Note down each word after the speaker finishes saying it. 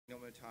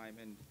time,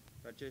 and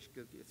Rajesh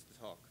gets to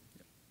talk.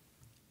 Yeah.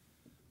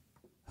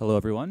 Hello,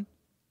 everyone.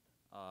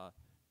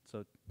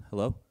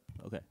 Hello?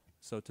 Okay.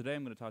 So today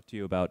I'm going to talk to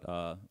you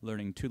about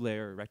learning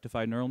two-layer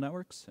rectified neural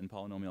networks in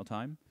polynomial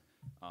time.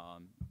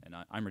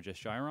 I'm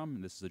Rajesh Jairam,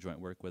 and this is a joint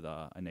work with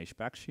Anesh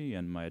Bakshi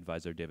and my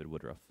advisor, David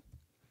Woodruff.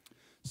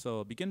 So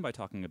I'll begin by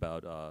talking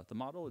about the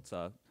model. It's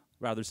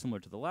rather similar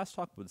to the last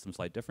talk, with some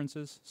slight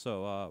differences.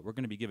 So we're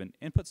going to be given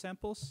input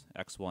samples,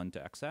 x1 to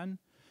xn,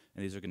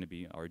 and these are going to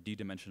be our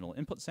d-dimensional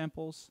input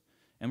samples.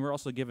 And we're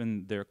also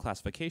given their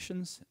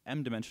classifications,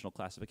 m-dimensional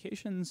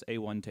classifications,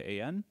 a1 to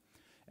an.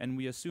 And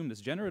we assume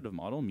this generative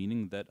model,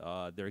 meaning that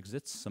there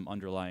exists some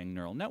underlying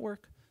neural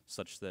network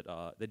such that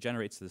that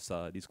generates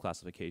these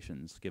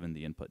classifications given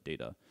the input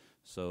data.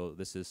 So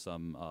this is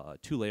some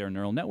two-layer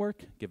neural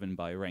network given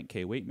by rank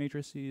k weight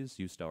matrices,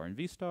 u star and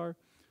v star,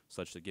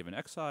 such that given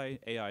xi,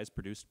 ai is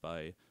produced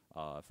by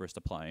first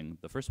applying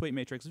the first weight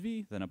matrix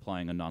v, then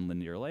applying a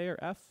nonlinear layer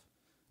f,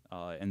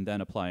 and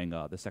then applying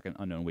the second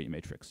unknown weight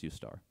matrix u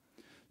star.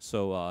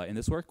 So in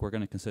this work, we're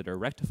going to consider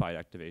rectified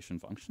activation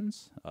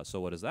functions. So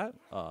what is that?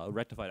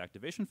 Rectified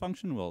activation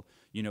function, well,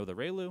 you know the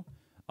ReLU.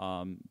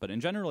 But in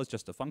general, it's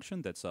just a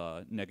function that's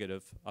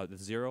negative,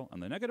 that's 0 on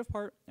the negative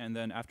part, and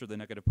then after the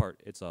negative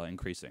part, it's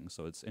increasing.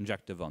 So it's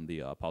injective on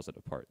the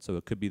positive part. So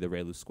it could be the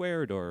ReLU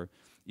squared, or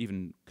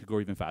even could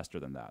go even faster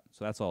than that.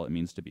 So that's all it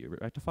means to be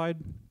rectified.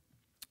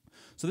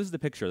 So this is the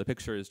picture. The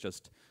picture is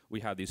just, we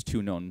have these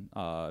two known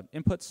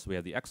inputs. We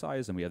have the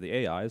xi's and we have the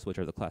ai's, which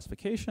are the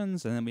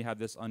classifications, and then we have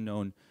this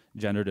unknown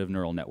generative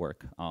neural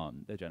network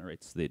that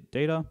generates the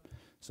data.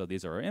 So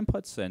these are our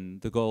inputs,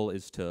 and the goal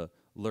is to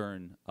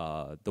learn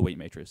the weight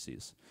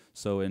matrices.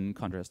 So in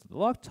contrast to the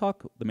log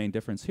talk, the main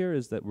difference here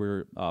is that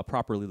we're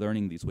properly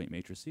learning these weight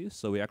matrices.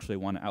 So we actually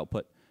want to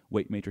output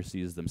weight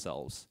matrices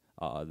themselves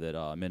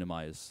that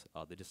minimize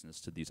the distance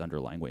to these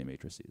underlying weight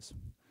matrices.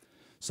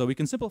 So we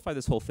can simplify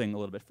this whole thing a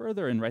little bit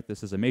further and write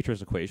this as a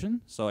matrix equation.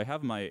 So I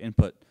have my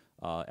input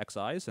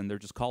xi's, and they're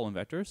just column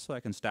vectors, so I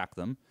can stack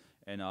them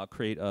and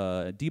create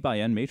a d by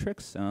n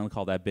matrix, and I'll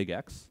call that big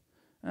X.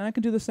 And I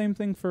can do the same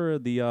thing for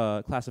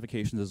the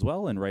classifications as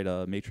well and write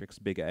a matrix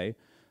big A.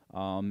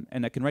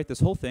 And I can write this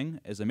whole thing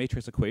as a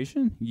matrix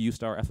equation, u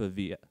star f of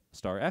v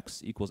star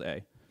x equals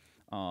A.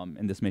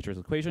 In this matrix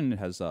equation, it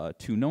has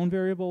two known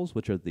variables,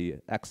 which are the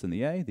x and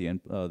the a,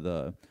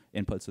 the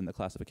inputs and the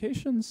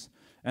classifications.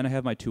 And I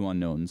have my two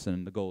unknowns,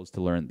 and the goal is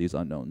to learn these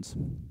unknowns.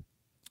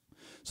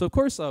 So of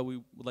course, we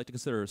would like to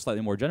consider a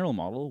slightly more general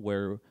model,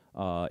 where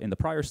in the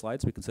prior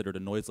slides, we considered a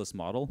noiseless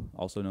model,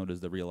 also known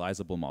as the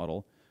realizable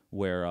model,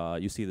 where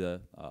you see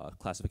the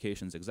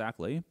classifications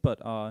exactly,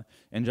 but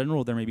in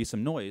general there may be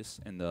some noise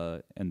in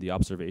the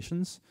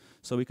observations.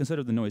 So we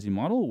consider the noisy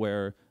model,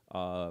 where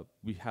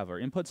we have our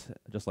inputs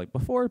just like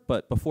before,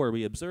 but before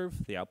we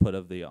observe the output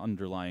of the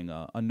underlying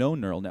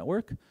unknown neural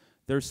network,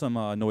 there's some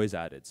noise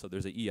added. So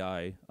there's an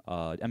EI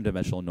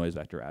m-dimensional noise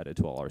vector added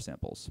to all our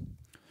samples.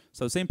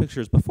 So the same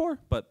picture as before,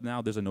 but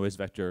now there's a noise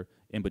vector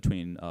in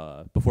between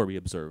before we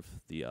observe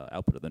the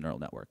output of the neural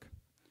network.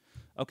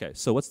 Okay,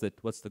 so what's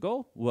the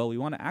goal? Well, we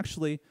want to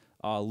actually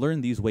learn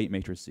these weight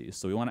matrices.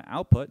 So we want to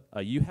output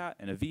a u hat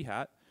and a v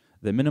hat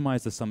that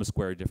minimize the sum of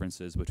square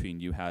differences between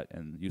u hat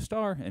and u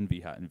star and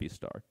v hat and v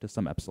star to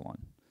some epsilon.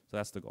 So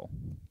that's the goal.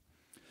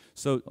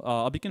 So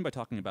I'll begin by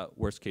talking about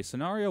worst case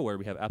scenario, where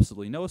we have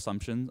absolutely no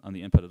assumption on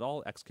the input at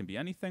all. X can be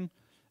anything,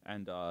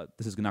 and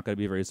this is not going to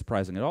be very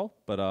surprising at all,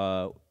 but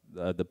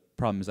the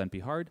problem is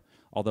NP-hard,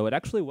 although it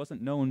actually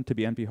wasn't known to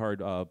be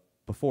NP-hard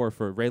before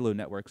for ReLU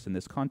networks in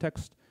this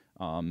context.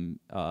 And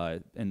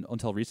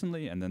until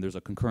recently, and then there's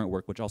a concurrent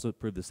work which also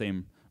proved the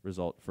same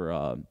result for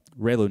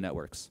ReLU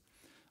networks.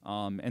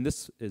 And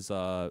this is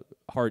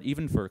hard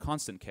even for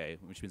constant k,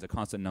 which means a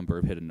constant number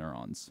of hidden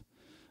neurons.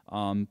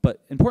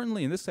 But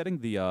importantly, in this setting,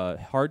 the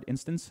hard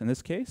instance in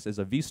this case is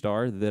a v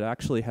star that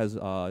actually has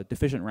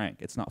deficient rank.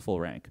 It's not full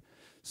rank.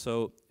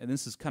 So, and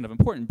this is kind of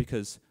important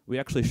because we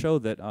actually show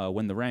that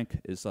when the rank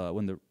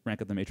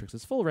of the matrix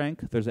is full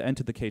rank, there's an n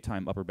to the k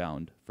time upper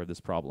bound for this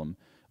problem,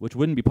 which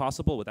wouldn't be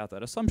possible without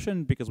that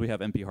assumption because we have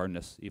NP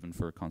hardness even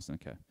for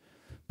constant k.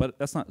 But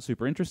that's not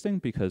super interesting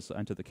because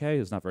n to the k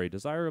is not very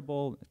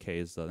desirable. K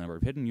is the number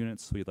of hidden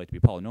units. We'd like to be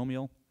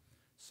polynomial.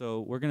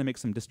 So we're going to make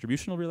some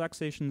distributional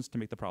relaxations to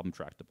make the problem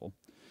tractable.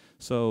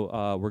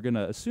 So we're going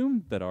to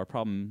assume that our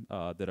problem,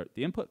 the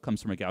input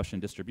comes from a Gaussian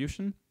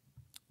distribution.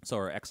 So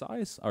our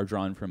xi's are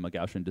drawn from a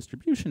Gaussian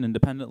distribution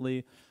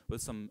independently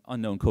with some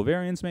unknown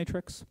covariance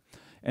matrix.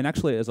 And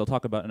actually, as I'll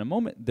talk about in a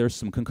moment, there's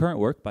some concurrent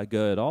work by Ge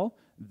et al.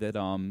 That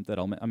I'll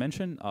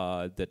mention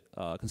that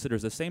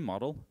considers the same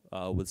model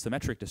with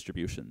symmetric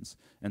distributions.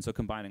 And so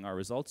combining our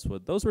results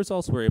with those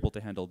results, we're able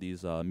to handle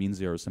these mean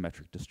zero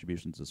symmetric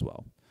distributions as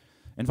well.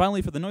 And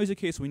finally, for the noisy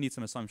case, we need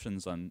some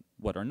assumptions on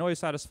what our noise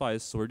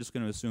satisfies. So we're just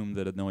going to assume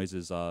that a noise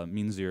is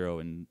mean zero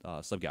and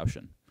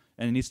sub-Gaussian.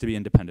 And it needs to be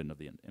independent of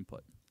the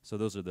input. So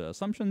those are the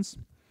assumptions.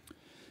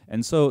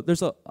 And so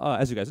there's a,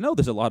 as you guys know,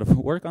 there's a lot of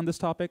work on this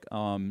topic,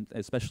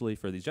 especially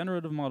for these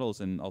generative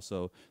models and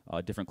also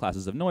different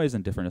classes of noise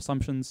and different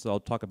assumptions. So I'll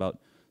talk about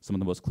some of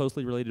the most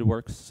closely related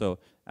works. So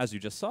as you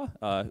just saw,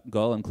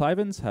 Gull and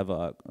Clivens have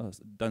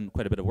done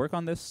quite a bit of work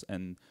on this,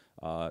 and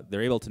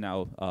they're able to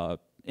now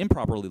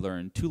improperly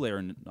learn two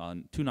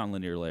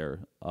nonlinear layer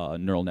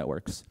neural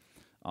networks.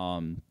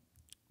 And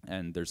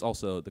there's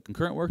also the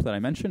concurrent work that I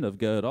mentioned of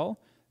Ge et al.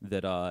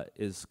 That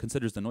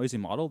considers the noisy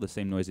model, the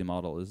same noisy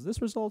model as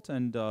this result,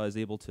 and is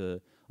able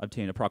to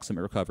obtain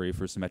approximate recovery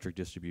for symmetric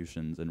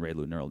distributions and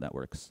ReLU neural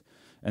networks.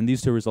 And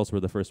these two results were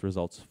the first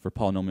results for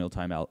polynomial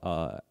time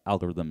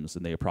algorithms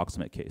in the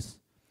approximate case.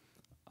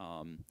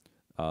 And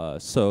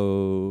there's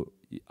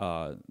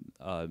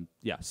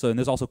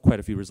also quite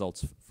a few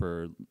results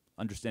for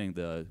understanding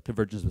the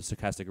convergence of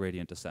stochastic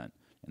gradient descent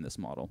in this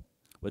model,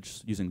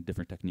 which using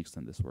different techniques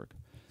than this work.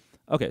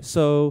 Okay,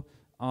 so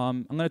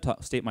I'm going to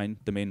state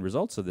the main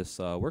results of this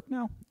work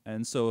now.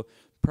 And so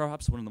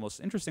perhaps one of the most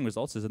interesting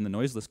results is in the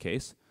noiseless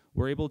case,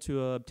 we're able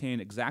to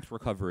obtain exact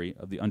recovery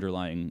of the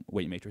underlying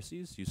weight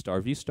matrices, U star,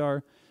 V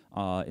star,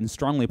 in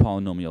strongly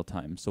polynomial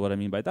time. So what I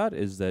mean by that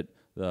is that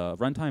the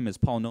runtime is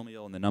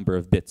polynomial in the number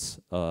of bits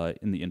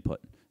in the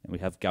input. And we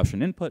have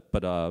Gaussian input,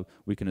 but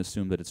we can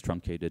assume that it's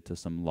truncated to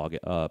some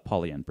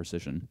poly n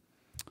precision.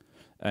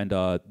 And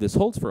this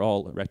holds for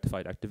all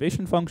rectified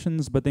activation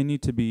functions, but they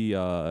need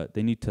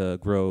to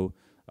grow.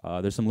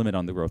 There's some limit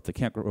on the growth. They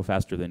can't grow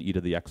faster than e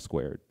to the x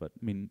squared. But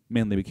I mean,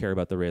 mainly we care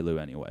about the ReLU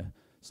anyway.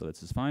 So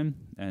this is fine.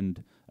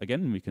 And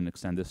again, we can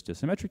extend this to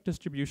symmetric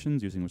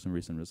distributions using some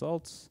recent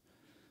results.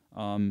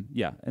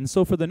 And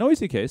so for the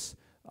noisy case,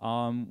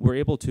 we're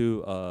able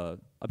to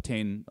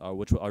obtain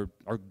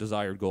our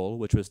desired goal,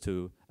 which was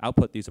to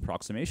output these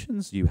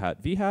approximations, U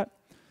hat, V hat,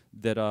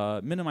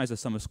 that minimize the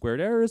sum of squared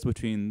errors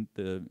between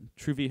the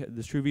true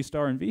V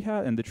star and V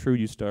hat and the true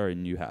U star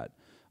and U hat,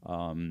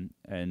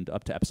 and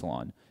up to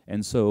epsilon.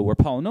 And so we're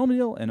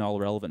polynomial in all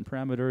relevant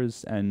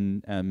parameters,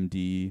 n, m,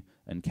 d,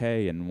 and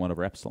k, and 1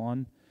 over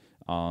epsilon.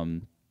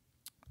 And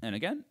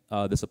again,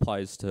 this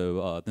applies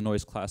to the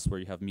noise class where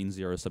you have mean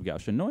zero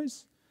sub-Gaussian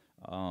noise.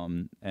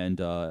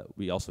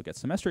 We also get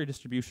symmetric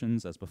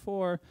distributions as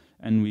before,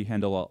 and we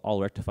handle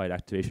all rectified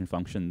activation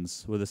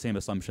functions with the same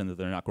assumption that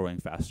they're not growing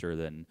faster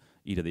than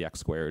e to the x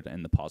squared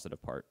in the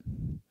positive part.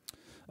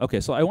 Okay,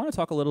 so I want to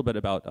talk a little bit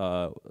about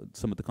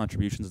some of the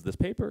contributions of this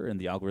paper and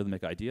the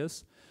algorithmic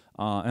ideas.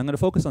 I'm going to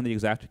focus on the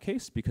exact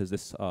case because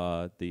there's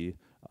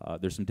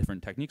some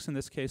different techniques in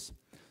this case.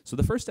 So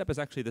the first step is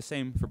actually the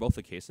same for both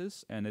the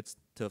cases, and it's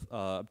to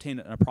obtain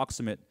an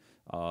approximate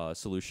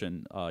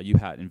solution, U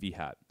hat and V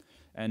hat.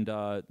 And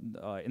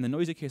in the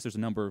noisy case, there's a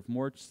number of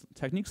more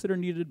techniques that are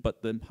needed,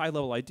 but the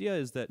high-level idea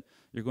is that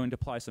you're going to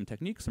apply some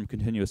techniques, some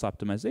continuous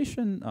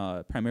optimization,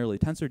 primarily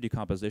tensor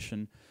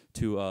decomposition,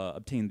 to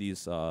obtain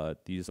these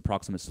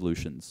approximate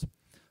solutions.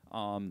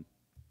 I'm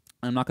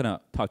not going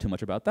to talk too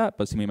much about that,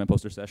 but see me in my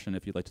poster session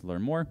if you'd like to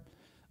learn more.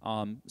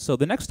 So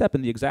the next step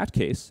in the exact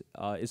case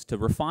is to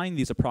refine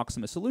these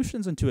approximate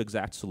solutions into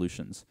exact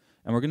solutions.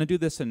 And we're going to do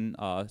this in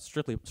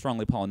strongly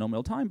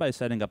polynomial time by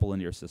setting up a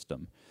linear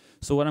system.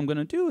 So what I'm going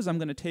to do is I'm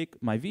going to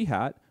take my V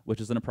hat, which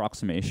is an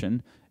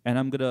approximation, and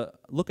I'm going to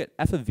look at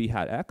f of V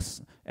hat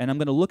x, and I'm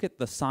going to look at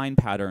the sign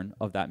pattern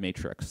of that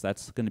matrix.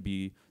 That's going to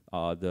be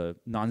the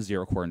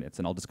non-zero coordinates,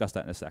 and I'll discuss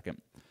that in a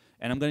second.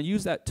 And I'm going to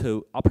use that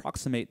to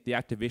approximate the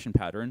activation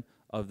pattern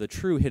of the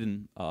true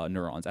hidden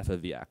neurons, f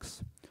of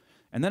Vx.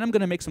 And then I'm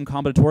going to make some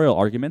combinatorial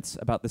arguments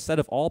about the set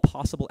of all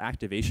possible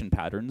activation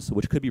patterns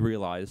which could be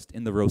realized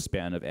in the row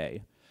span of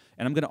A.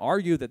 And I'm going to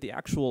argue that the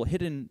actual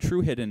true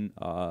hidden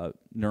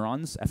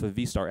neurons, f of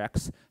V star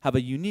x, have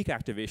a unique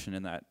activation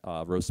in that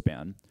row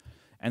span.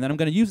 And then I'm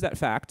going to use that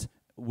fact,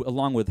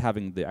 along with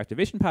having the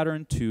activation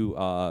pattern,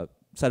 to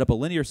set up a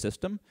linear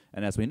system.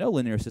 And as we know,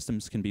 linear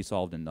systems can be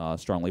solved in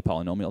strongly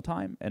polynomial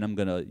time. And I'm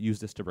going to use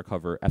this to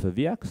recover f of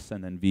Vx,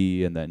 and then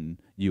V, and then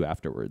U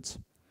afterwards.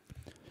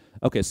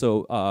 Okay,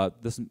 so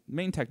this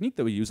main technique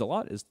that we use a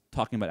lot is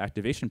talking about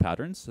activation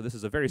patterns. So this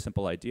is a very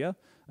simple idea.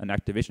 An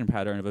activation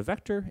pattern of a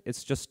vector,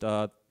 it's just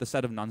the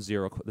subset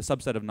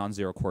of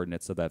non-zero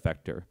coordinates of that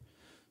vector.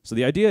 So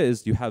the idea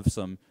is you have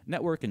some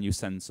network and you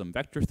send some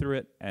vector through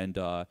it, and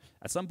at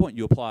some point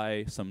you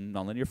apply some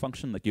nonlinear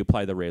function, like you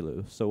apply the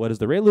ReLU. So what does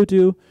the ReLU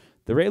do?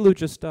 The ReLU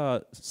just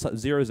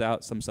zeroes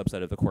out some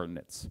subset of the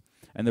coordinates.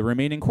 And the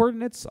remaining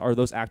coordinates are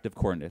those active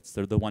coordinates.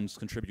 They're the ones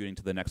contributing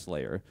to the next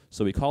layer.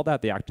 So we call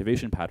that the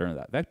activation pattern of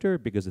that vector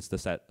because it's the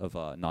set of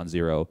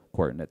non-zero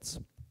coordinates.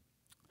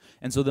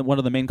 And so then one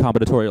of the main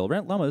combinatorial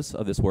lemmas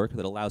of this work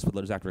that allows for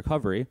exact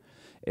recovery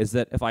is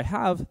that if I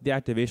have the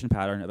activation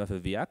pattern of f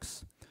of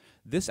Vx,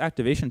 this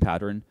activation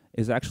pattern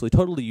is actually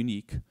totally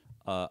unique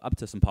up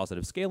to some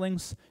positive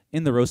scalings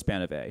in the row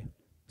span of A.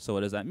 So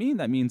what does that mean?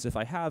 That means if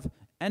I have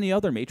any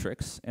other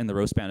matrix in the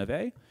row span of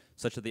A,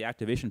 such that the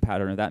activation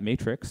pattern of that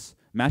matrix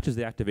matches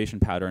the activation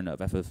pattern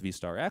of f of V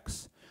star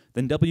x,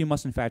 then W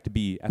must in fact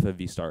be f of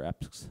V star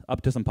x,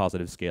 up to some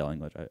positive scaling,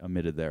 which I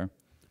omitted there.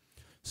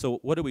 So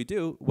what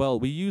do? Well,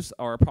 we use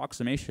our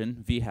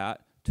approximation, V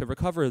hat, to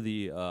recover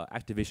the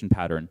activation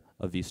pattern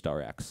of V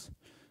star x.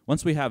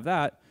 Once we have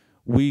that,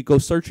 we go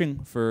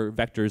searching for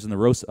vectors in the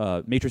row,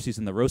 matrices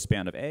in the row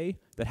span of A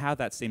that have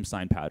that same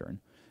sign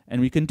pattern. And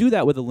we can do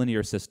that with a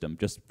linear system,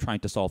 just trying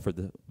to solve for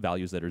the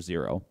values that are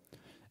 0.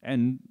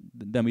 And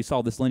then we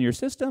solve this linear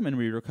system, and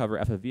we recover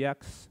f of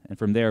vx, and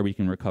from there we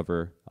can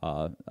recover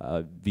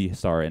v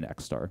star and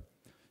x star.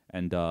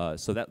 And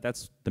so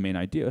that's the main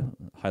idea,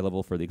 high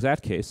level for the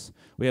exact case.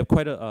 We have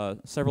quite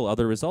several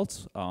other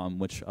results, some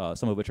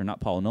of which are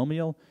not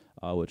polynomial,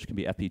 which can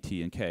be f, p,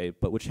 t, and k,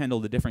 but which handle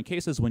the different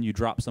cases when you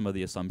drop some of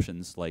the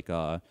assumptions, like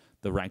the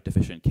rank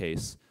deficient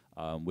case,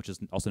 which is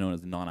also known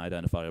as the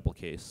non-identifiable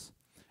case,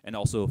 and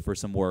also for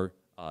some more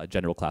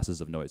general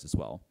classes of noise as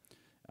well.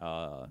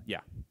 Yeah.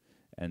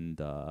 And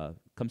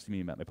come see me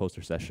at my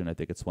poster session. I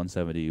think it's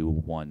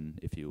 171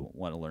 if you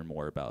want to learn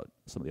more about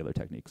some of the other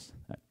techniques.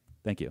 Right.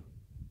 Thank you.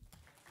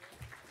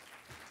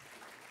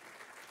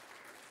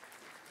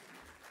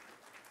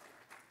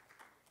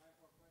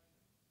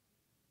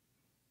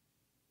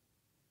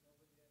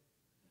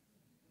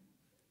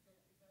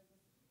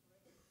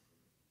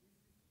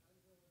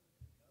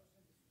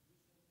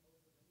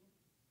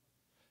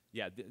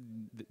 Yeah.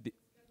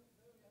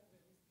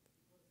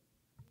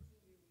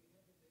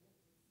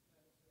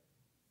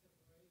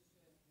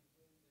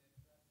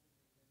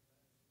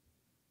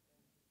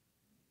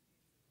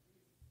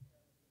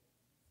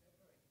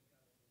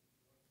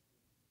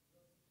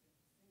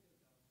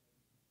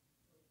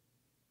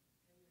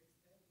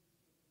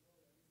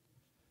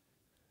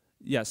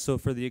 Yeah, so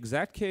for the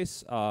exact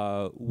case,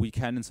 we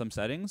can in some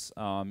settings.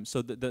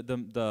 So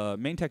the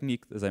main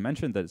technique, as I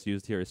mentioned, that's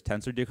used here is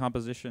tensor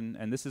decomposition,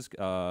 and this is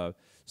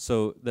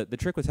so the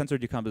trick with tensor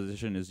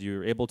decomposition is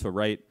you're able to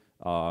write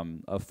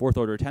a fourth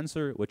order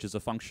tensor, which is a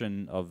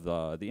function of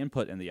the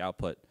input and the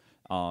output.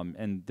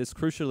 And this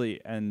crucially,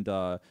 and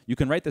you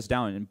can write this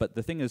down, but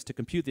the thing is, to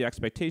compute the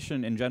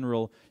expectation in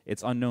general,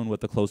 it's unknown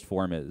what the closed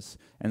form is.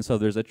 And so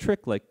there's a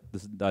trick like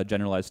this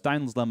generalized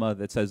Stein's lemma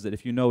that says that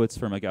if you know it's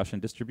from a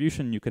Gaussian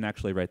distribution, you can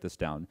actually write this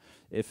down.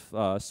 If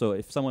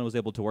someone was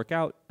able to work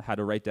out how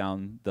to write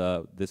down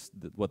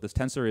what this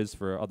tensor is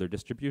for other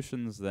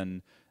distributions,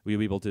 then we'd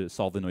be able to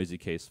solve the noisy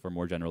case for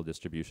more general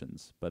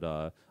distributions.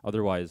 But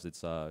otherwise,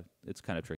 it's kind of tricky.